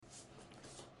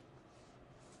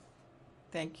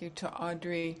Thank you to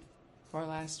Audrey for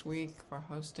last week, for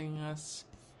hosting us,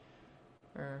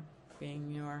 for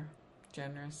being your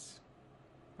generous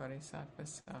bodhisattva.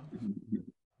 So,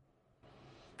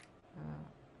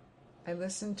 I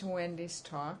listened to Wendy's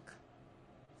talk,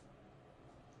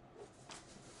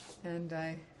 and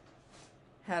I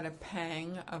had a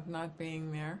pang of not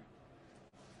being there.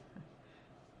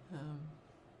 And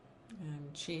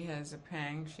she has a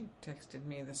pang. She texted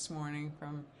me this morning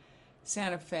from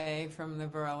Santa Fe, from the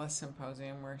Varela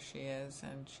Symposium where she is,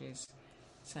 and she's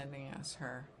sending us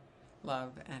her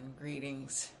love and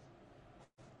greetings.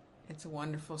 It's a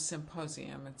wonderful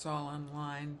symposium. It's all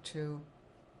online too.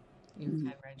 You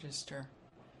can register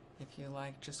if you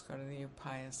like. Just go to the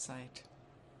Upaya site.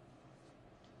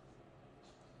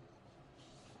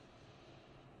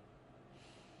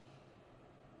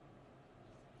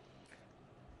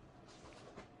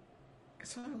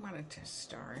 So I wanted to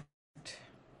start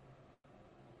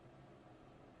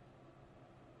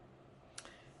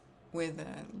with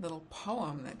a little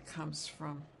poem that comes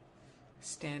from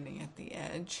Standing at the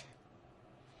Edge.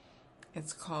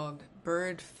 It's called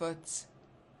Birdfoot's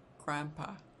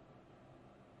Grandpa.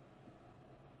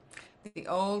 The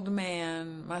old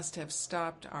man must have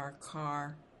stopped our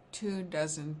car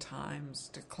 24 times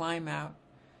to climb out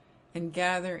and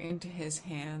gather into his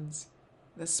hands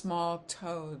the small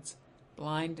toads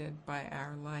blinded by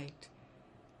our light,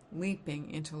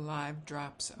 leaping into live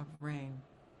drops of rain.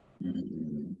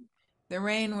 The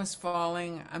rain was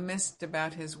falling, a mist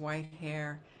about his white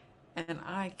hair, and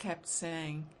I kept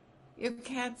saying, "You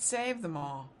can't save them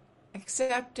all.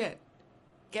 Accept it.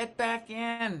 Get back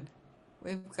in.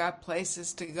 We've got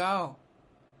places to go."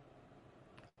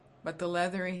 But the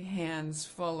leathery hands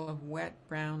full of wet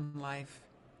brown life,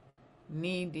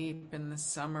 knee-deep in the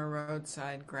summer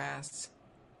roadside grass,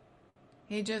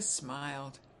 he just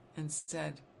smiled and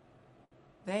said,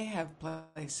 "They have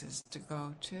places to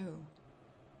go too."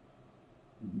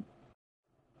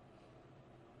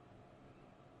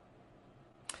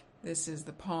 This is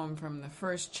the poem from the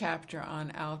first chapter on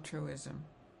altruism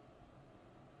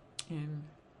in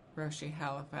Roshi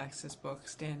Halifax's book,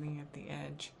 Standing at the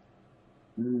Edge.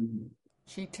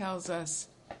 She tells us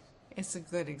it's a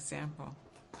good example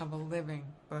of a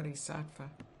living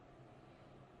bodhisattva,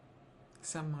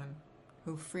 someone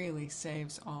who freely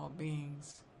saves all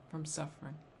beings from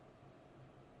suffering.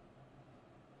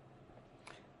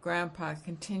 Grandpa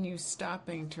continues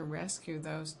stopping to rescue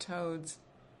those toads,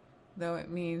 though it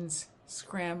means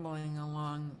scrambling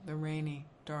along the rainy,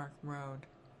 dark road.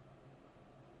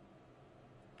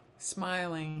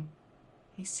 Smiling,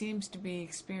 he seems to be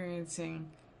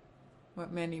experiencing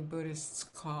what many Buddhists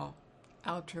call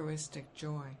altruistic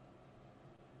joy,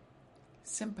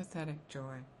 sympathetic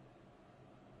joy,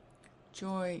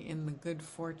 joy in the good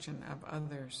fortune of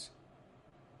others,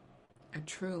 a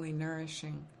truly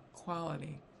nourishing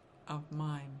quality of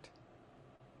mind.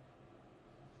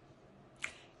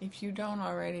 If you don't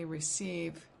already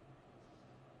receive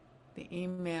the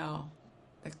email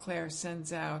that Claire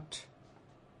sends out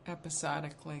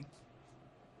episodically,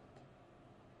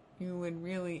 you would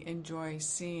really enjoy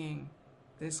seeing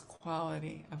this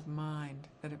quality of mind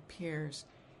that appears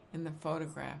in the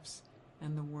photographs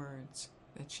and the words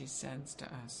that she sends to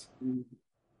us.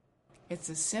 It's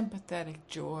a sympathetic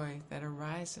joy that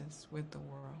arises with the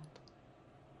world.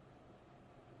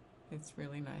 It's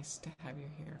really nice to have you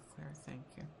here, Claire. Thank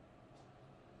you.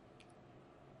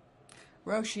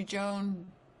 Roshi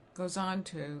Jaune goes on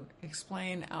to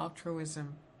explain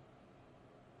altruism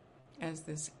as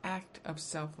this act of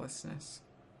selflessness,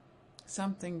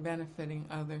 something benefiting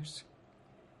others,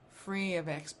 free of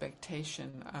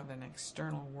expectation of an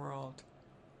external world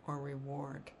or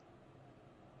reward,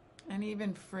 and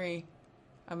even free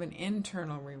of an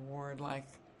internal reward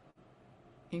like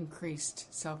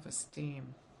increased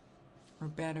self-esteem or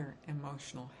better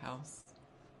emotional health.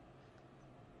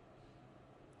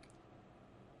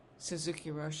 Suzuki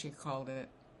Roshi called it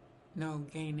no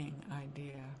gaining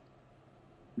idea.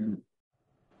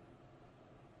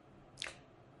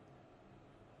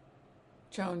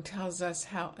 Jaune tells us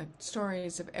how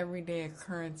stories of everyday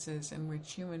occurrences in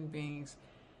which human beings,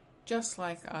 just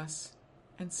like us,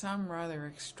 and some rather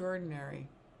extraordinary,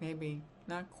 maybe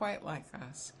not quite like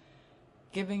us,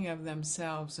 giving of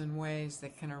themselves in ways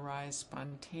that can arise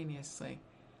spontaneously,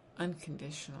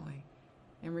 unconditionally,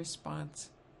 in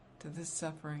response to the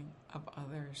suffering of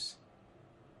others.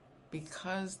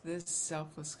 Because this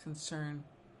selfless concern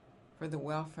for the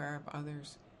welfare of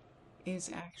others is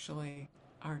actually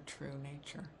our true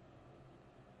nature.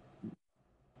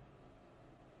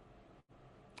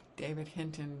 David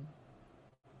Hinton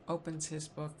opens his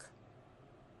book,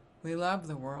 "We love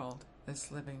the world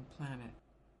this living planet.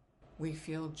 We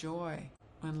feel joy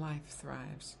when life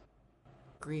thrives,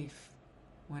 grief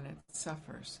when it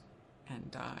suffers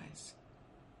and dies.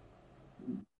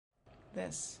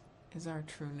 This is our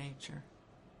true nature.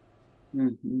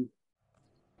 Mm-hmm.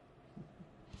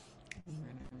 I'm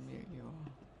going to mute you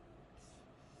all.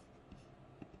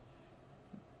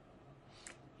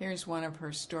 Here's one of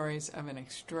her stories of an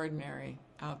extraordinary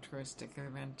altruistic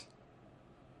event.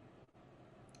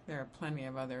 There are plenty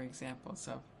of other examples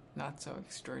of not so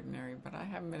extraordinary, but I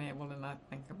haven't been able to not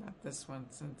think about this one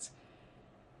since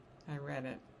I read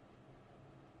it.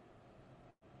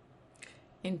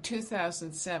 In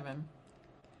 2007,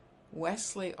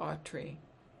 Wesley Autry,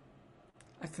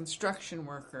 a construction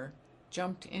worker,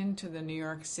 jumped into the New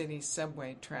York City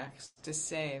subway tracks to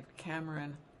save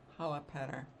Cameron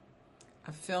Holopeter,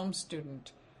 a film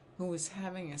student who was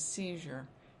having a seizure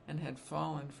and had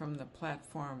fallen from the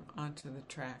platform onto the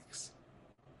tracks.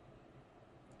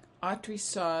 Autry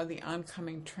saw the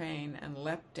oncoming train and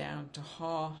leapt down to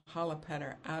haul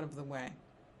Holopeter out of the way.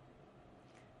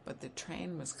 But the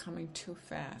train was coming too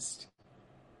fast.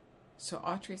 So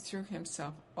Autry threw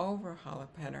himself over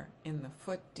Holopeter in the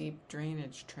foot-deep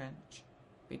drainage trench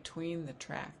between the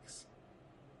tracks.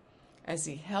 As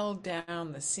he held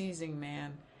down the seizing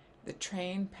man, the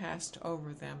train passed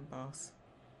over them both,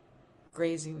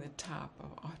 grazing the top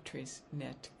of Autry's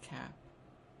knit cap.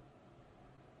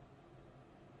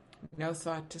 No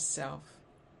thought to self,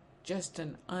 just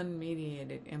an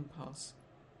unmediated impulse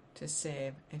to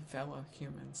save a fellow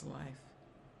human's life.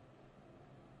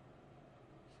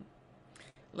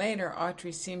 Later,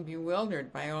 Autry seemed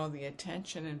bewildered by all the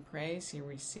attention and praise he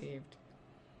received.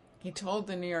 He told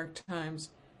the New York Times,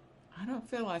 "I don't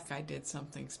feel like I did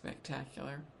something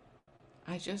spectacular.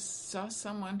 I just saw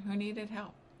someone who needed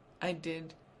help. I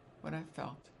did what I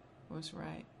felt was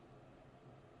right."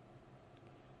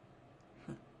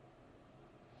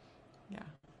 Yeah,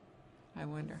 I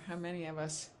wonder how many of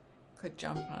us could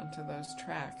jump onto those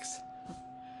tracks,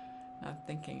 not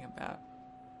thinking about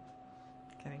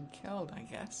getting killed, I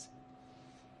guess.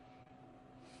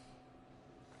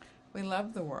 We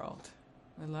love the world.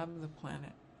 We love the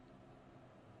planet.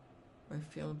 We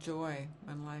feel joy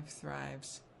when life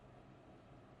thrives,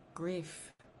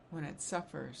 grief when it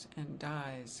suffers and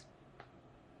dies,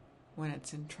 when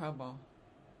it's in trouble,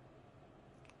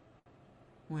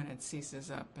 when it seizes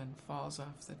up and falls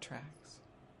off the tracks.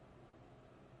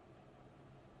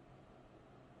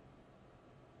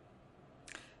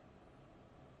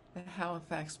 The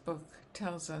Halifax book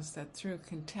tells us that through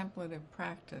contemplative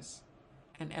practice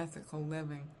and ethical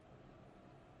living,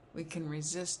 we can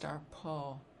resist our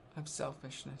pull of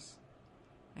selfishness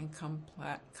and come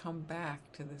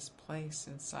back to this place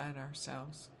inside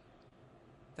ourselves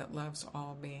that loves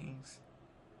all beings,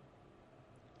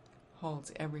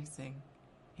 holds everything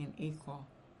in equal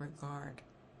regard.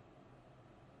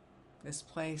 This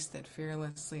place that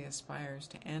fearlessly aspires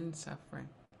to end suffering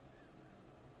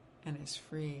and is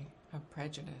free of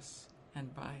prejudice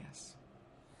and bias.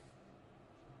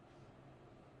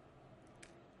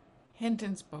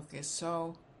 Hinton's book is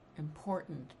so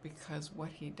important because what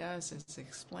he does is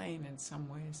explain in some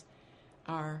ways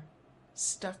our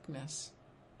stuckness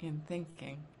in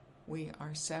thinking we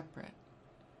are separate,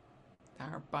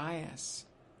 our bias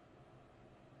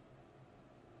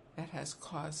that has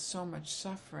caused so much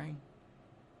suffering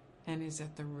and is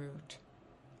at the root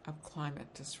of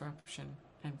climate disruption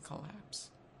and collapse.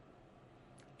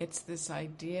 It's this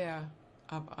idea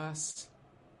of us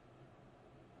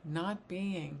not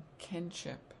being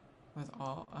kinship with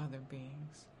all other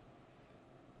beings.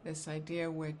 This idea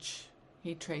which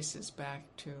he traces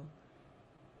back to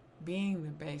being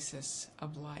the basis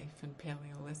of life in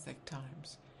Paleolithic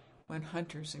times, when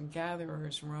hunters and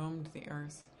gatherers roamed the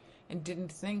earth and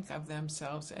didn't think of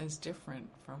themselves as different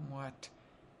from what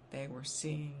they were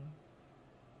seeing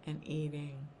and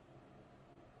eating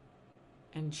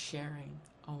and sharing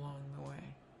along the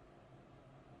way.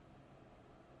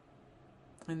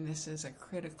 And this is a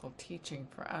critical teaching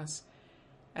for us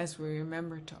as we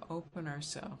remember to open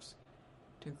ourselves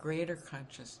to greater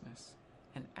consciousness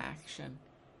and action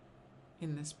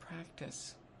in this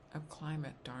practice of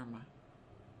climate dharma.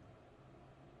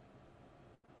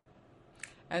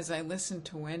 As I listened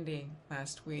to Wendy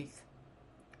last week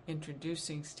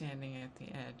introducing Standing at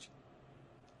the Edge,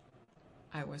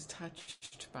 I was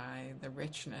touched by the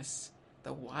richness,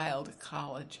 the wild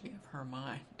ecology of her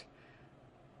mind,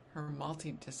 her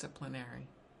multidisciplinary,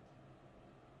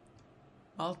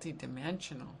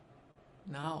 multidimensional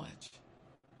knowledge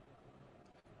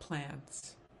of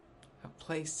plants, of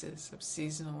places, of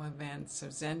seasonal events,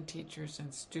 of Zen teachers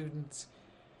and students,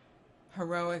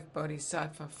 heroic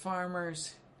bodhisattva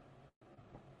farmers,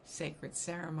 sacred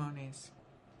ceremonies,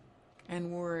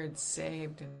 and words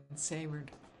saved and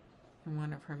savored in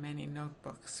one of her many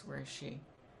notebooks where she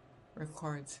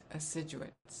records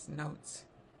assiduous notes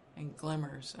and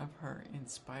glimmers of her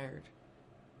inspired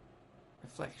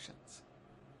reflections.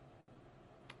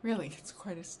 Really, it's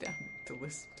quite astounding to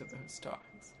listen to those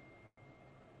talks.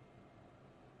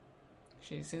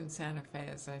 She's in Santa Fe,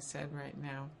 as I said, right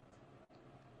now.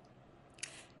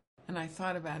 And I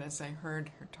thought about, as I heard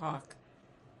her talk,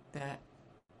 that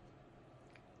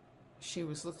she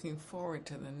was looking forward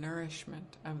to the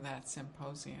nourishment of that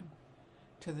symposium,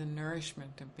 to the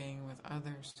nourishment of being with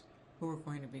others who were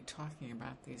going to be talking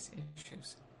about these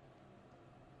issues.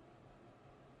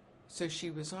 So she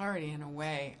was already, in a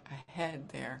way, ahead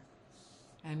there,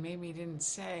 and maybe didn't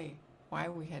say why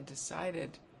we had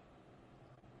decided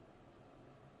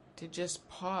to just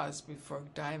pause before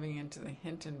diving into the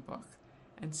Hinton book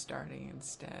and starting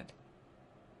instead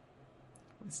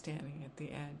with Standing at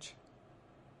the Edge.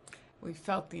 We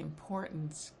felt the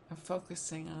importance of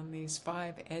focusing on these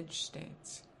 5 edge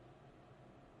states: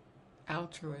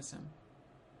 altruism,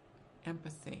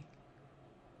 empathy,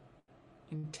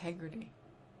 integrity,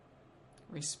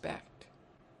 respect,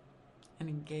 and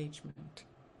engagement.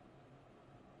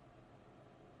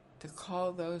 To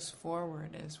call those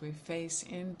forward as we face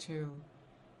into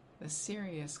the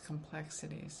serious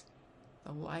complexities,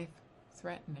 the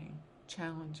life-threatening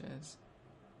challenges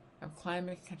of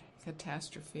climate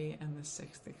catastrophe and the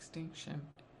 6th extinction,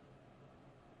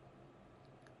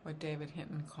 what David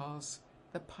Hinton calls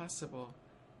the possible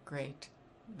great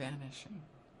vanishing.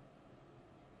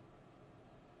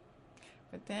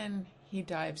 But then he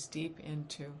dives deep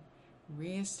into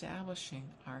reestablishing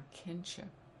our kinship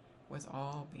with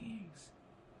all beings.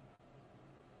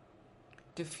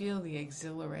 To feel the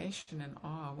exhilaration and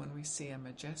awe when we see a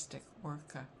majestic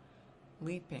orca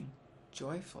leaping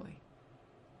joyfully,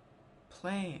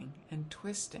 playing and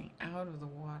twisting out of the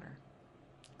water,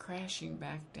 crashing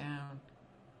back down,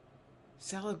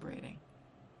 celebrating,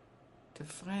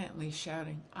 defiantly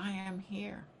shouting, "I am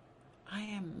here, I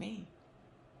am me."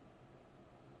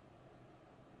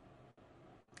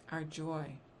 Our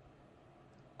joy,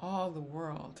 all the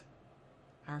world,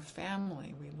 our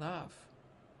family we love.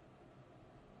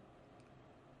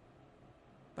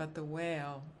 But the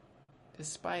whale,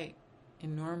 despite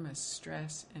enormous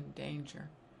stress and danger,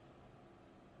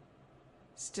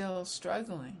 still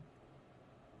struggling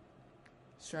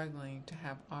to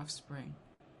have offspring,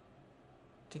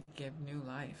 to give new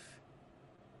life,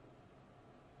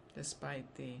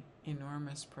 despite the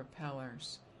enormous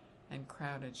propellers and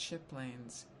crowded ship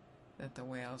lanes that the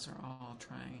whales are all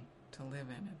trying to live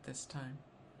in at this time.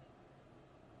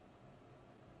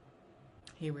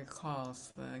 He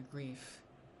recalls the grief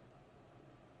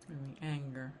and the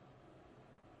anger,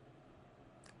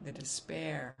 the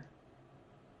despair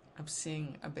of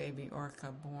seeing a baby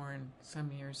orca born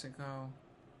some years ago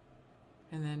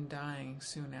and then dying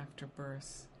soon after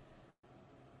birth.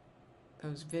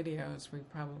 Those videos we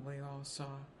probably all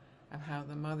saw of how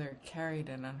the mother carried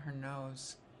it on her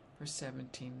nose for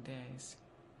 17 days,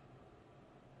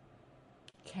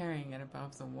 carrying it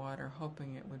above the water,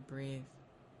 hoping it would breathe,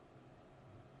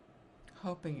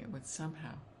 hoping it would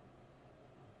somehow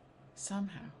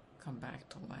come back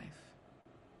to life.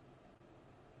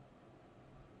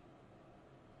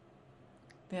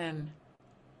 Then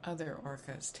other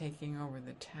orcas taking over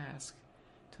the task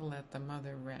to let the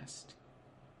mother rest.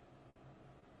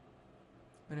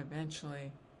 But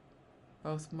eventually,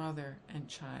 both mother and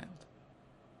child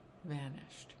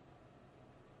vanished.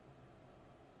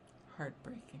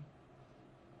 Heartbreaking.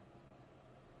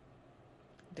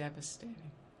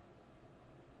 Devastating.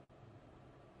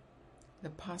 The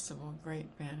possible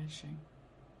great vanishing.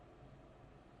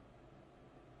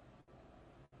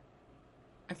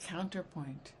 A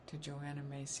counterpoint to Joanna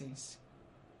Macy's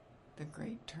The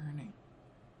Great Turning.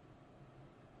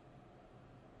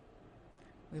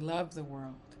 We love the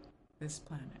world, this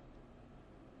planet.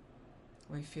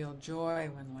 We feel joy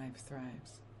when life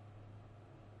thrives,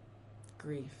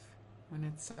 grief when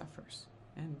it suffers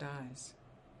and dies.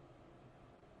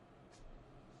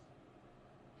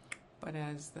 But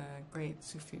as the great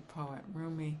Sufi poet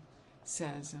Rumi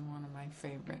says in one of my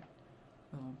favorite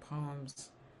little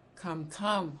poems, "Come,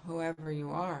 come, whoever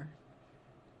you are,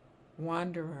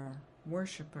 wanderer,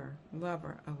 worshiper,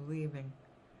 lover of leaving,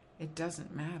 it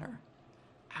doesn't matter.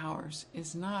 Ours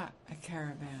is not a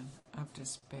caravan of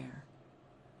despair.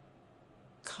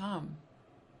 Come,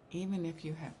 even if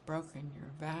you have broken your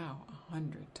vow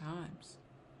 100 times.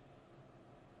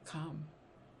 Come,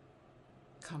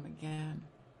 come again.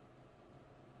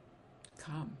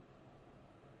 Come,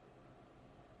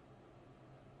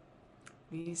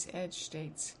 These edge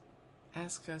states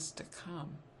ask us to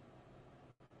come.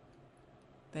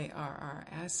 They are our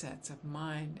assets of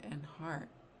mind and heart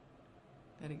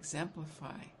that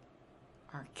exemplify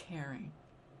our caring,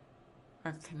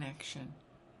 our connection,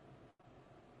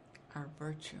 our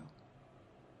virtue,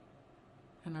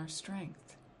 and our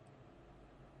strength.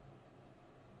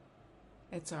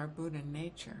 It's our Buddha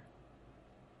nature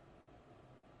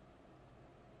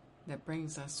that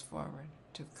brings us forward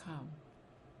to come.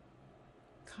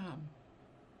 Come.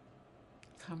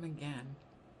 Come again.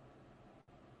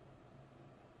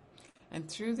 And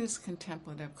through this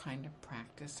contemplative kind of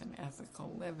practice and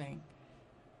ethical living,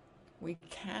 we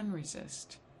can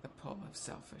resist the pull of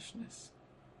selfishness.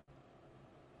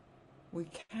 We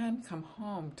can come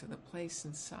home to the place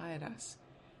inside us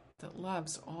that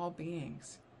loves all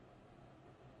beings,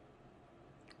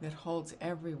 that holds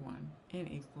everyone in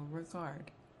equal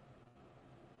regard.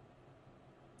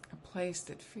 A place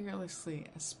that fearlessly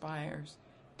aspires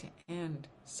to end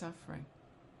suffering,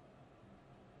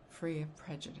 free of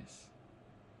prejudice,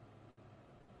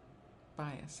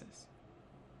 biases.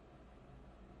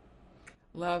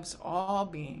 Loves all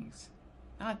beings,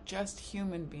 not just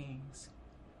human beings,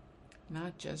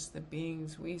 not just the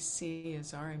beings we see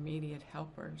as our immediate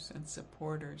helpers and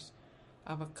supporters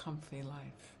of a comfy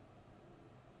life.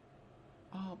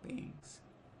 All beings,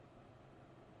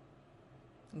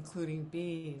 including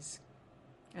bees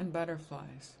and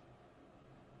butterflies,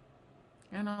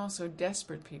 and also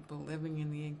desperate people living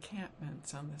in the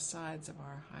encampments on the sides of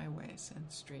our highways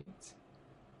and streets.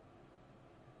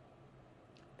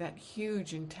 That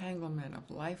huge entanglement of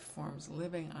life forms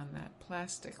living on that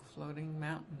plastic floating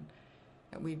mountain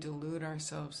that we delude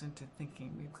ourselves into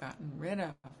thinking we've gotten rid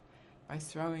of by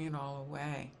throwing it all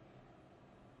away,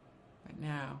 but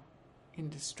now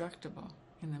indestructible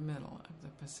in the middle of the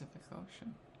Pacific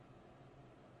Ocean.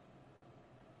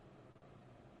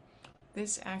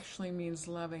 This actually means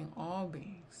loving all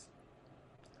beings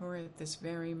who are at this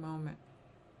very moment,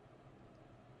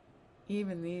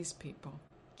 even these people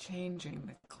changing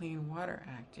the Clean Water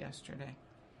Act yesterday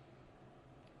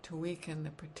to weaken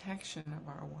the protection of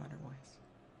our waterways.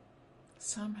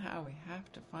 Somehow we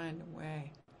have to find a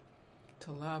way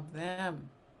to love them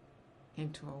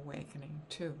into awakening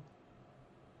too.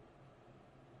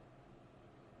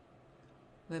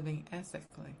 Living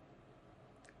ethically,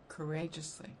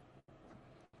 courageously,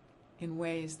 in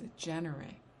ways that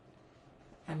generate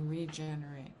and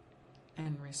regenerate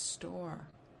and restore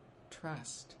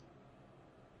trust,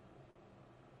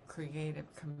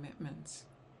 creative commitments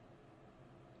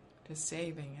to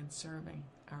saving and serving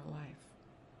our life,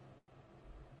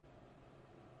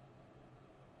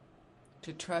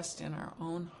 to trust in our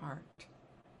own heart,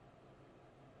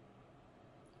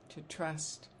 to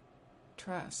trust,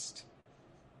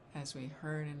 as we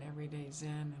heard in Everyday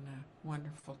Zen in a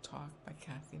wonderful talk by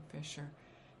Kathy Fisher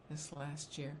this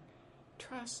last year.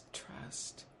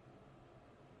 Trust.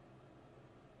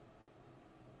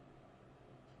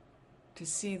 To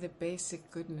see the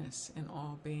basic goodness in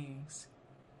all beings,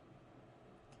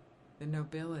 the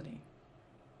nobility,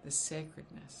 the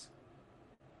sacredness.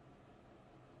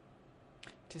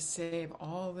 To save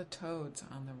all the toads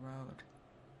on the road.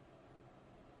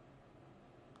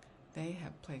 They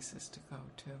have places to go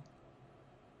to.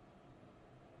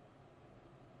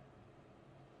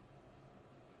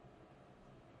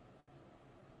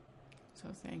 So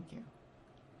thank you.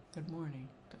 Good morning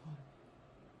to all.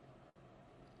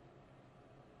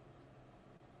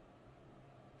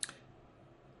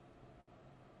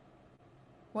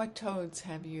 What toads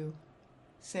have you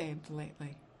saved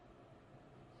lately?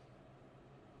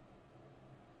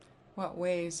 What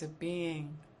ways of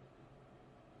being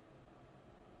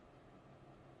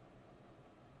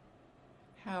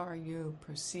how are you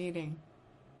proceeding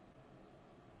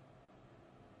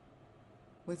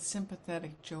with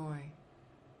sympathetic joy?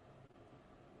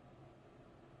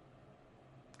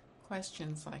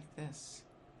 Questions like this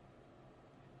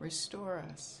restore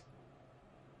us,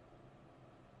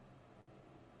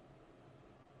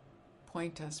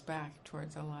 point us back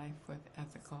towards a life with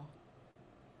ethical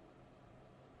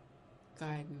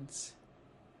guidance,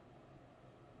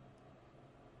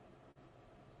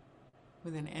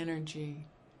 with an energy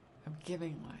of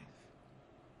giving life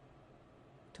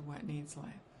to what needs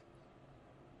life.